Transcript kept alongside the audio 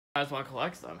Guys, want to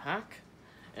collect some hack,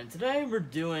 and today we're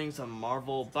doing some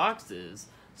Marvel boxes.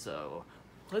 So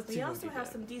let's see. We also have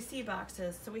some DC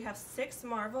boxes. So we have 6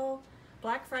 Marvel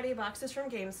Black Friday boxes from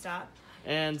Gamestop,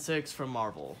 and 6 from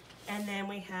Marvel. And then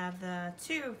we have the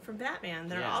 2 from Batman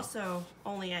that are also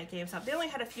only at GameStop. They only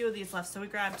had a few of these left, so we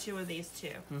grabbed 2 of these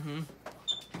too.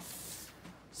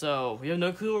 So we have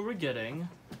no clue what we're getting.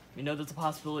 We know there's a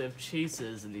possibility of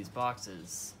chases in these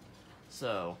boxes.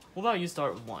 So what about you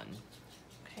start with 1?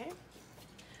 Okay.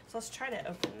 So let's try to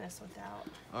open this without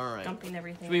dumping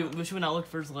everything. Should we not look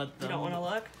first? Let them. You don't want to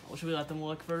look? Well, should we let them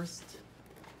look first?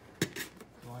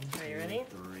 1, Are you ready?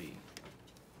 3.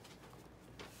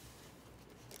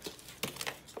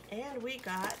 And we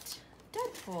got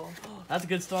Deadpool. That's a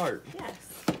good start.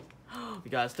 Yes.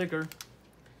 We got a sticker.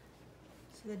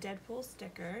 So the Deadpool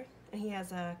sticker, and he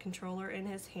has a controller in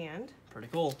his hand. Pretty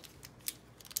cool.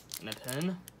 And a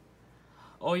pen.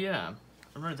 Oh yeah.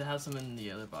 I remember to have some in the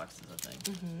other boxes, I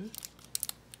think.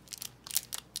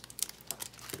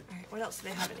 Alright, what else do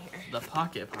they have in here? The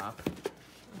Pocket Pop.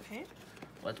 Okay.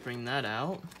 Let's bring that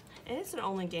out. And it's an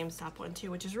only GameStop one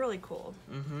too, which is really cool.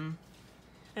 And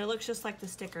it looks just like the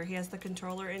sticker. He has the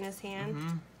controller in his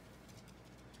hand.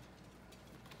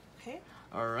 Okay.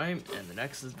 Alright, and the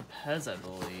next is the Pez, I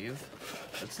believe.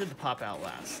 Let's get the Pop out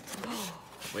last.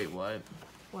 Wait, what?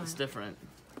 What? It's different.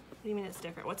 What do you mean it's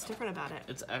different? What's different about it?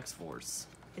 It's X-Force.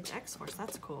 It's X-Force.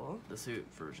 That's cool. The suit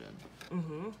version.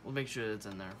 We'll make sure it's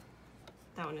in there.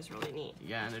 That one is really neat.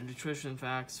 Yeah, and the nutrition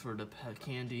facts for the pet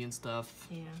candy and stuff.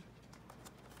 Yeah.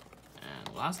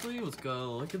 And lastly, let's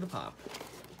go look at the Pop.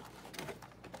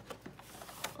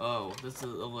 Oh, this is a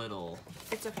little...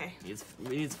 It's okay. It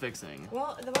needs fixing.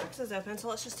 Well, the box is open, so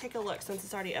let's just take a look since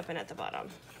it's already open at the bottom.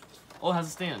 Oh, it has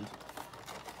a stand.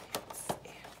 Let's see.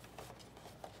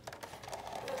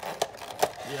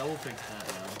 Yeah, we'll fix that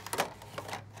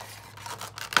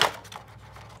now.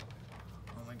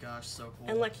 Oh my gosh, so cool.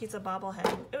 And look, he's a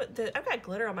bobblehead. I've got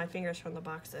glitter on my fingers from the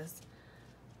boxes.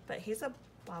 But he's a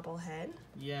bobblehead.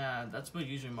 Yeah, that's what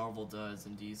usually Marvel does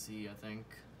in DC, I think.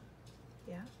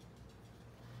 Yeah.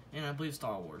 And I believe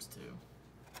Star Wars too.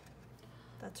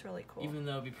 That's really cool. Even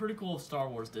though it'd be pretty cool if Star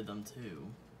Wars did them too.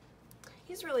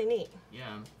 He's really neat.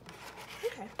 Yeah.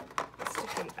 Okay. Let's stick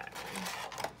him back.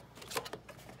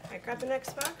 Alright, grab the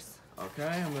next box. Okay,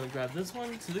 I'm gonna grab this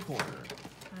one to the corner.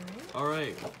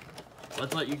 Alright. Alright.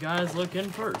 Let's let you guys look in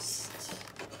first.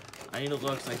 I need to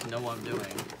look so I can know what I'm doing.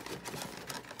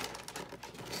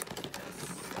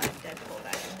 Slide Deadpool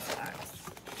back in this box.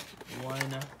 1,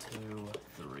 2,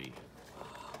 3.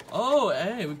 Oh,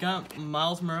 hey, we got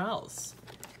Miles Morales.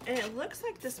 And it looks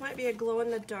like this might be a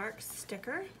glow-in-the-dark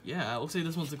sticker. Yeah, it looks like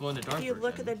this one's a glow-in-the-dark If you version.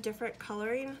 look at the different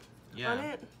coloring on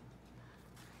it.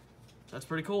 That's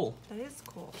pretty cool. That is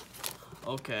cool.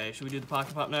 Okay, should we do the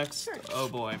Pocket Pop next? Sure. Oh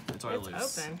boy, it's already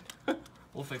loose. It's open.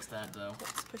 We'll fix that though.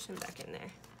 Let's push him back in there.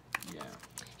 Yeah.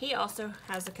 He also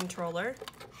has a controller.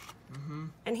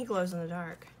 And he glows in the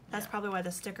dark. That's probably why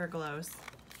the sticker glows.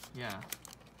 Yeah.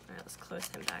 Alright, let's close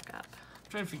him back up. I'm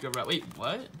trying to figure out. Wait,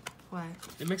 what? What?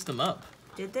 They mixed them up.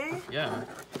 Did they? Yeah.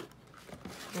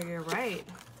 No, you're right.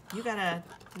 You got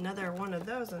another one of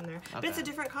those in there. But it's a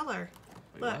different color.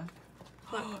 Wait, Look.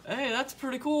 what? Look. Hey, that's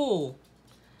pretty cool.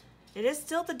 It is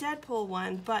still the Deadpool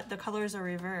one, but the colors are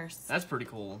reversed. That's pretty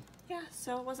cool. Yeah,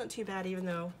 so it wasn't too bad even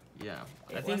though. Yeah.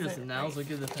 It I think this wasn't now's great.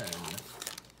 look at the pen.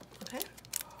 Okay.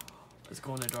 Let's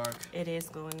go in the dark. It is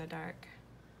glow in the dark.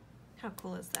 How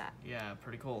cool is that? Yeah,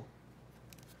 pretty cool.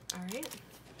 Alright.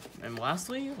 And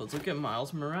lastly, let's look at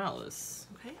Miles Morales.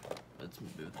 Okay. Let's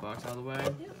move the box out of the way.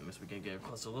 Yep. I guess we can get a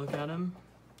closer look at him.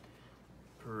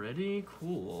 Pretty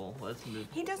cool. Let's move.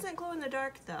 He doesn't glow in the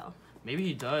dark though. Maybe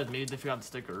he does. Maybe they forgot the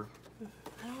sticker.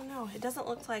 I don't know. It doesn't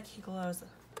look like he glows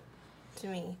to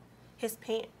me. His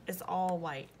paint is all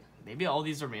white. Maybe all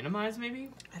these are randomized, maybe?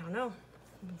 I don't know.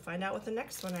 We'll find out with the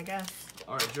next one, I guess.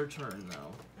 Alright, your turn,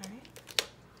 though. Alright.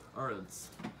 Alright, let's...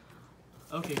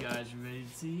 Okay, guys, you ready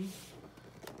to see?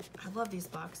 I love these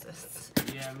boxes.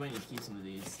 Yeah, we might need to keep some of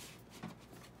these.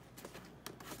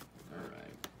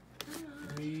 Alright.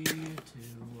 3, 2,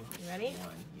 You ready? 1,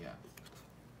 yeah.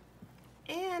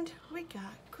 And we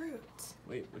got Groot.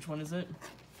 Wait, which one is it?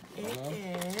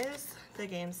 It is the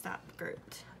GameStop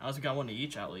Groot. I also got one to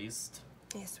each, at least.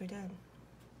 Yes, we did.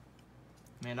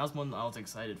 Man, that was one I was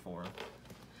excited for.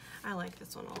 I like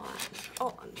this one a lot.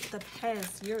 Oh, the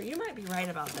Pez. You might be right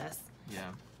about this.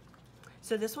 Yeah.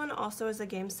 So this one also is a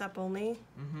GameStop only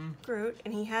Groot,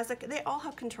 and he has they all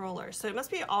have controllers, so it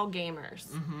must be all gamers.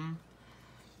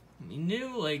 You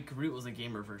knew, like, Groot was a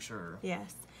gamer for sure.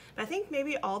 Yes. But I think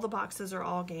maybe all the boxes are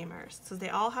all gamers. So they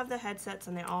all have the headsets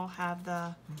and they all have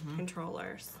the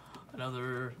controllers.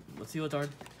 Another. Let's see what's our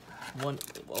one.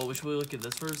 Oh, should we look at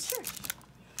this first? Sure.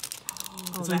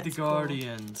 It's like the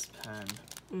Guardian's pen.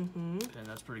 Mm-hmm. And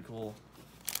that's pretty cool.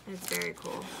 It's very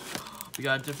cool. We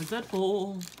got a different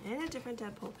Deadpool. And a different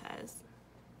Deadpool Pez.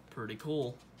 Pretty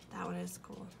cool. That one is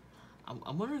cool.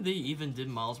 I wonder if they even did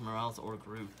Miles Morales or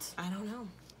Groot. I don't know.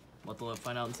 We'll have to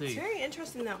find out and see. It's very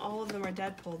interesting that all of them are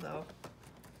Deadpool, though.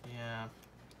 Yeah.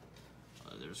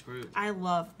 There's Groot. I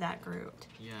love that Groot.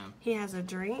 Yeah. He has a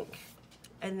drink,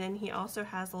 and then he also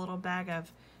has a little bag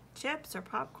of chips or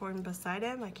popcorn beside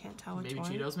him. I can't tell which one.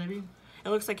 Maybe Cheetos, maybe? It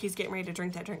looks like he's getting ready to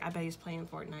drink that drink. I bet he's playing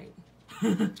Fortnite.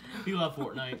 We love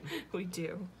Fortnite. We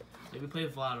do. Yeah, we play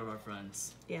with a lot of our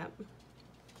friends. Yep.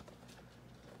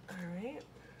 All right.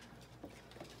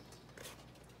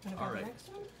 Wanna go to the next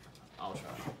one?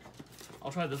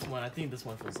 I'll try this one. I think this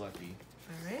one feels lucky.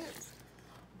 All right.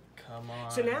 Come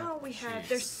on. So now we have,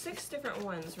 there's 6 different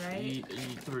ones, right? Eat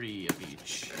 3 of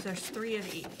each. So there's 3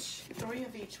 of each. 3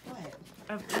 of each what?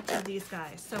 Of each of these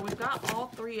guys. So we've got all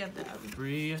 3 of them.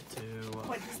 3, 2,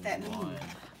 What does that mean? 1.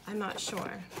 I'm not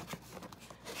sure.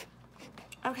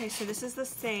 Okay, so this is the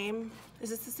same. Is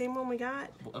this the same one we got?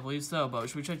 I believe so, but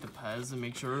should we check the Pez and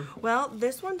make sure? Well,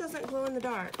 this one doesn't glow in the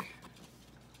dark.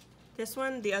 This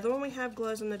one, the other one we have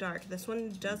glows in the dark. This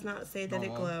one does not say that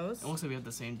it glows. It looks like we have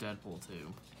the same Deadpool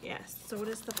too. Yes. So what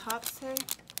does the pop say?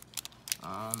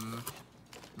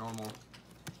 Normal.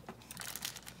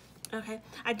 Okay.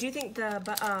 I do think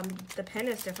the pen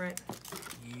is different.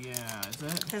 Yeah, is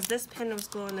it? Because this pen was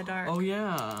glow in the dark. Oh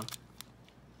yeah.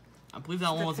 I believe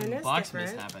that one was pen a is box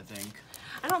different. mishap, I think.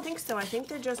 I don't think so. I think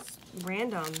they're just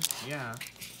random. Yeah.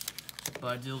 But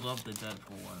I do love the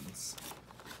Deadpool ones.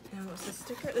 No, it's the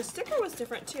sticker. The sticker was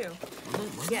different too.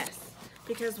 Yes.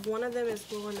 Because one of them is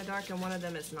glow in the dark and one of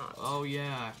them is not. Oh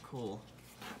yeah, cool.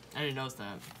 I didn't notice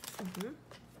that.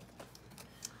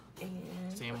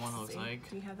 And Same one looks like.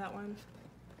 Do you have that one?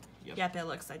 Yep. Yep, it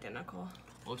looks identical.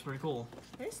 Looks pretty cool.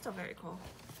 It is still very cool.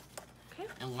 Okay.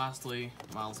 And lastly,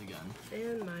 Miles again.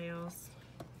 And Miles.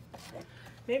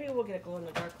 Maybe we'll get a glow in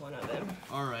the dark one of him.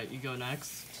 Alright, you go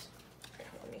next.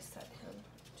 Let me set him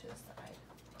to the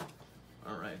side.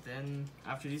 Alright, then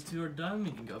after these 2 are done,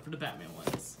 we can go for the Batman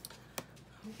ones.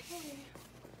 Okay.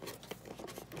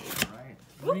 Alright.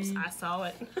 Oops, I saw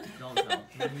it. Don't tell.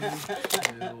 3,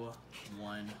 2,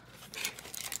 1.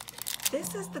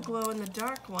 This is the glow in the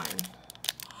dark one.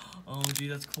 Oh, gee,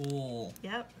 that's cool.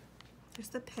 Yep. There's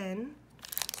the pin.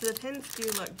 So the pins do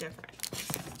look different.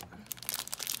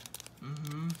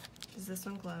 Because this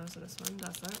one glows and this one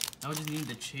doesn't. I would just need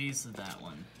the chase of that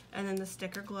one. And then the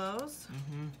sticker glows.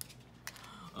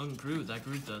 Oh, and Groot. That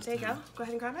Groot does There you too. go. Go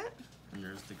ahead and grab it. And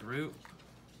there's the Groot.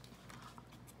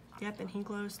 Yep, and he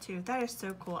glows too. That is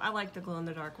so cool. I like the glow in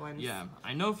the dark ones. Yeah,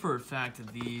 I know for a fact that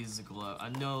these glow. I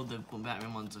know the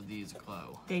Batman ones of these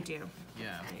glow. They do.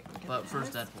 Yeah, Alright, we'll get but this.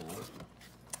 first Deadpool.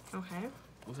 Okay.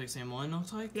 Looks like same one,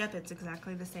 looks like? Yep, it's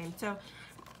exactly the same. So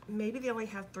maybe they only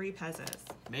have 3 Pezes.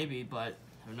 Maybe, but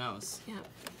who knows? Yep.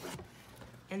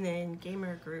 And then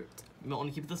Gamer Groot. You might want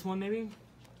to keep this one, maybe?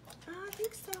 I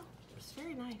think so. It's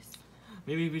very nice.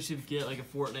 Maybe we should get like a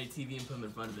Fortnite TV and put him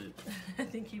in front of it. I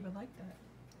think he would like that.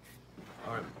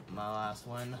 Alright, my last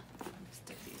one.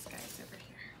 Stick these guys over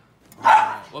here.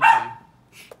 Whoopsie.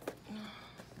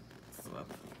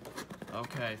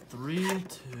 Okay, 3, 2,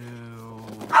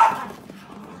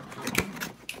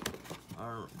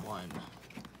 or 1.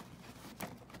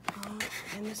 Oh,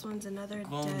 and this one's another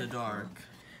Glow in the Deadpool. dark.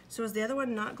 So was the other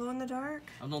one not glow in the dark?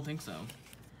 I don't think so.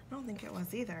 I don't think it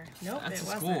was either. Nope, That's it a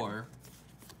wasn't. score.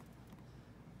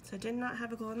 So it did not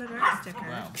have a glow in the dark sticker.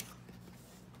 Wow.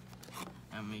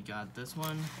 And we got this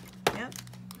one. Yep.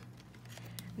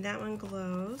 That one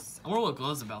glows. I wonder what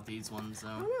glows about these ones, though.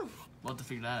 I don't know. We'll have to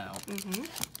figure that out.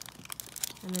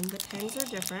 And then the pins are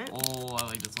different. Oh, I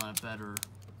like this one better.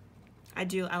 I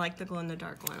do. I like the glow in the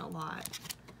dark one a lot.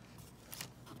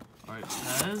 Alright,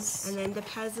 Pez. And then the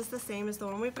Pez is the same as the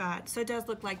one we've got. So it does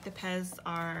look like the Pez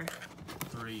are...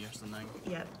 3 or something.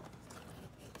 Yep.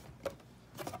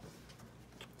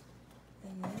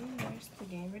 And then there's the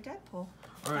Gamer Deadpool.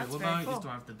 Alright, That's what very about cool. you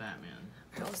start with the Batman?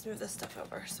 Alright, let's move this stuff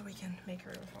over so we can make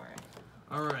room for it.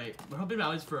 Alright, we're hoping at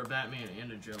least for a Batman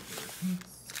and a Joker.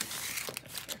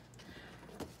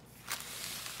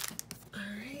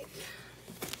 Alright.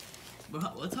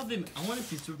 But let's hope they. I want to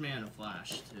see Superman and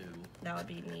Flash too. That would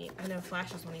be neat. I know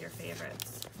Flash is one of your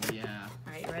favorites. Yeah.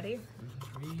 Alright, you ready?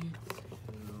 3, 2,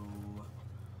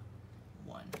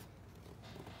 1.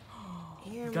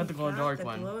 And Got the we've glow-in-the-dark the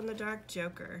one. glow-in-the-dark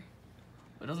Joker.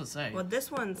 It doesn't say. Well, this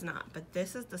one's not, but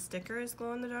this is the sticker is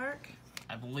glow-in-the-dark.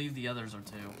 I believe the others are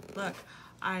too. Look,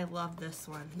 I love this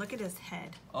one. Look at his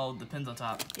head. Oh, the pin's on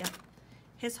top. Yep.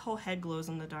 His whole head glows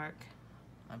in the dark.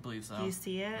 I believe so. Do you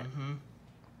see it? Mm-hmm.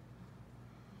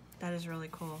 That is really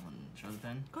cool. Show the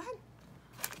pen. Go ahead.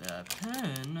 The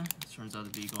pen turns out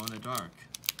to be glow in the dark.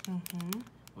 Mm-hmm.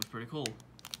 Looks pretty cool.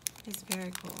 It's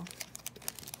very cool.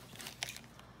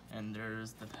 And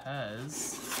there's the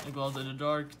Pez. It glows in the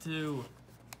dark too.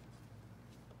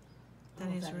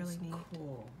 That is really neat.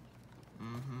 Cool.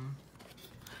 Mm-hmm.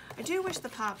 I do wish the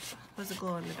pop was a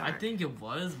glow in the dark. I think it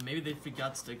was. Maybe they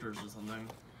forgot stickers or something.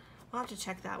 We'll have to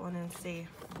check that one and see.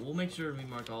 We'll make sure we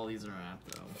mark all these in our app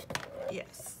though.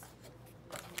 Yes.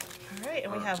 All right,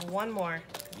 and we have one more.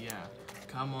 Yeah.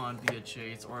 Come on, be a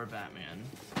Chase or a Batman.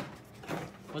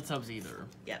 What's up either?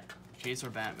 Yep. Chase or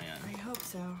Batman. I hope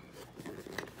so.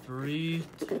 3.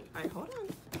 All right, hold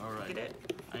on. All right. Get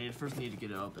it? I first need to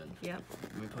get it open. Yep.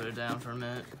 Let me put it down for a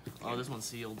minute. Oh, this one's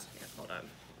sealed. Yeah, hold on.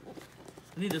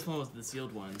 I think this one was the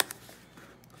sealed one.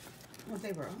 Well,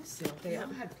 they were all sealed. They all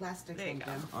had plastic There you on go.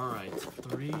 them. All right.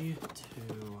 3, 2,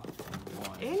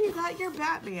 1. And you got your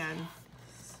Batman.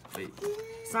 Wait.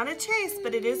 It's not a Chase,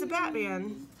 but it is a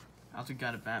Batman. I also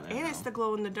got a Batman. And now. it's the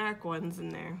glow in the dark ones in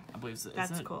there. I believe so.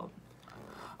 That's is it? cool.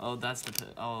 Oh, that's the.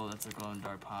 That's a glow in the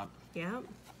dark pop. Yep.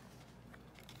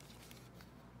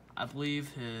 I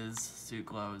believe his suit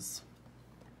glows.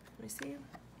 Let me see.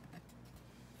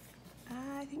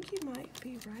 I think you might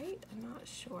be right. I'm not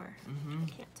sure. Mm-hmm. I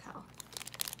can't tell.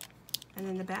 And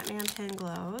then the Batman pin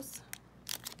glows.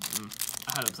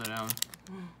 I had it upside down.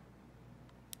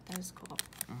 That is cool.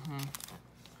 Mm-hmm.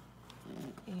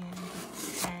 And it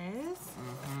says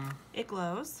it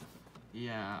glows.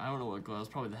 Yeah, I don't know what glows.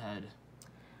 Probably the head.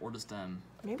 Or the stem.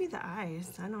 Maybe the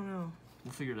eyes. I don't know.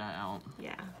 We'll figure that out.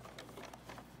 Yeah.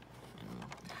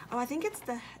 Oh, I think it's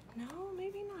the... No,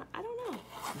 maybe not. I don't know.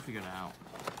 We'll figure that out.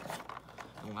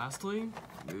 And lastly,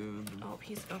 Oh,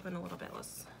 he's open a little bit.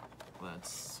 Let's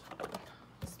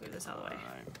move this out of the way.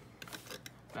 Alright.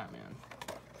 Batman.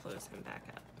 Close him back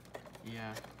up.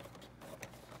 Yeah.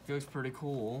 He looks pretty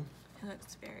cool. He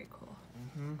looks very cool.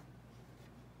 Mm-hmm.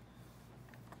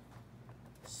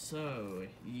 So,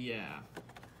 yeah.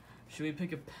 Should we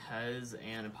pick a Pez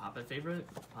and a Pop favorite?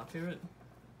 Pop favorite?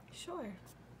 Sure.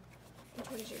 Which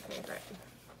one is your favorite?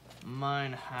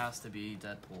 Mine has to be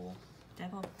Deadpool.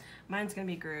 Devil. Mine's gonna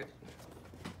be Groot.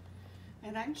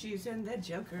 And I'm choosing the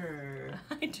Joker.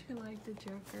 I do like the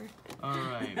Joker.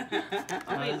 Alright.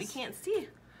 Oh wait, we can't see.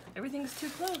 Everything's too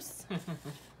close. Here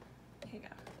you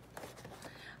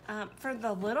go. For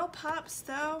the little pops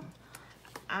though,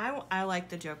 I like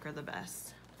the Joker the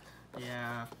best.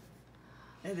 Yeah.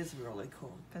 It is really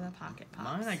cool. For the pocket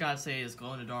pops. Mine, I gotta say, is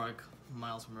glow in the dark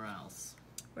Miles Morales.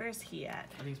 Where's he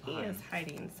at? I think he's He behind. is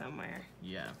hiding somewhere.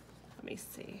 Yeah. Let me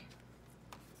see.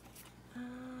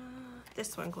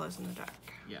 This one glows in the dark.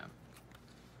 Yeah.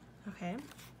 Okay.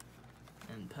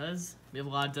 And Pez, we have a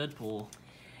lot of Deadpool.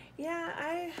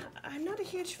 Yeah, I'm not a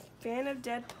huge fan of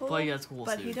Deadpool. But he has cool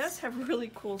But he suits. does have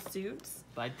really cool suits.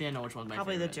 But I think I know which one's my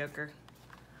Probably favorite. the Joker.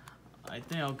 I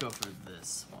think I'll go for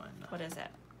this one. What is it?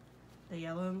 The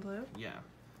yellow and blue? Yeah.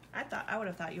 I would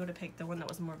have thought you would have picked the one that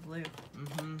was more blue.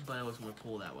 Mm-hmm. But it looks more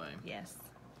cool that way. Yes.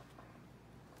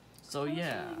 So That was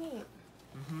yeah. really neat.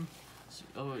 Mm-hmm. So,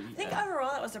 oh, I think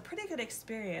overall it was a pretty good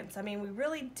experience. I mean, we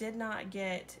really did not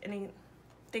get anything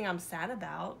I'm sad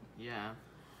about. yeah.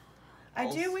 I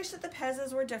do wish that the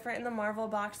Pez's were different in the Marvel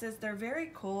boxes. They're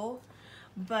very cool,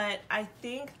 but I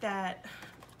think that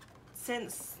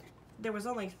since there was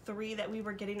only 3 that we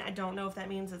were getting, I don't know if that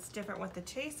means it's different with the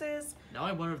chases. Now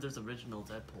I wonder if there's original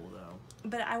Deadpool though.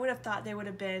 But I would have thought they would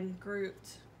have been Groot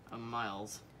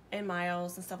Miles. and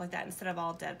Miles and stuff like that instead of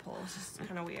all Deadpool. It's just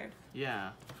kind of weird. Yeah.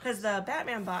 Because the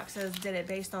Batman boxes did it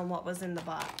based on what was in the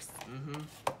box. Mm-hmm.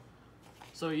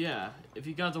 So yeah, if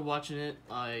you guys are watching it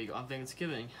like on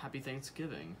Thanksgiving, happy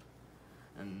Thanksgiving.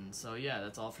 And so yeah,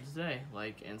 that's all for today.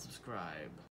 Like and subscribe.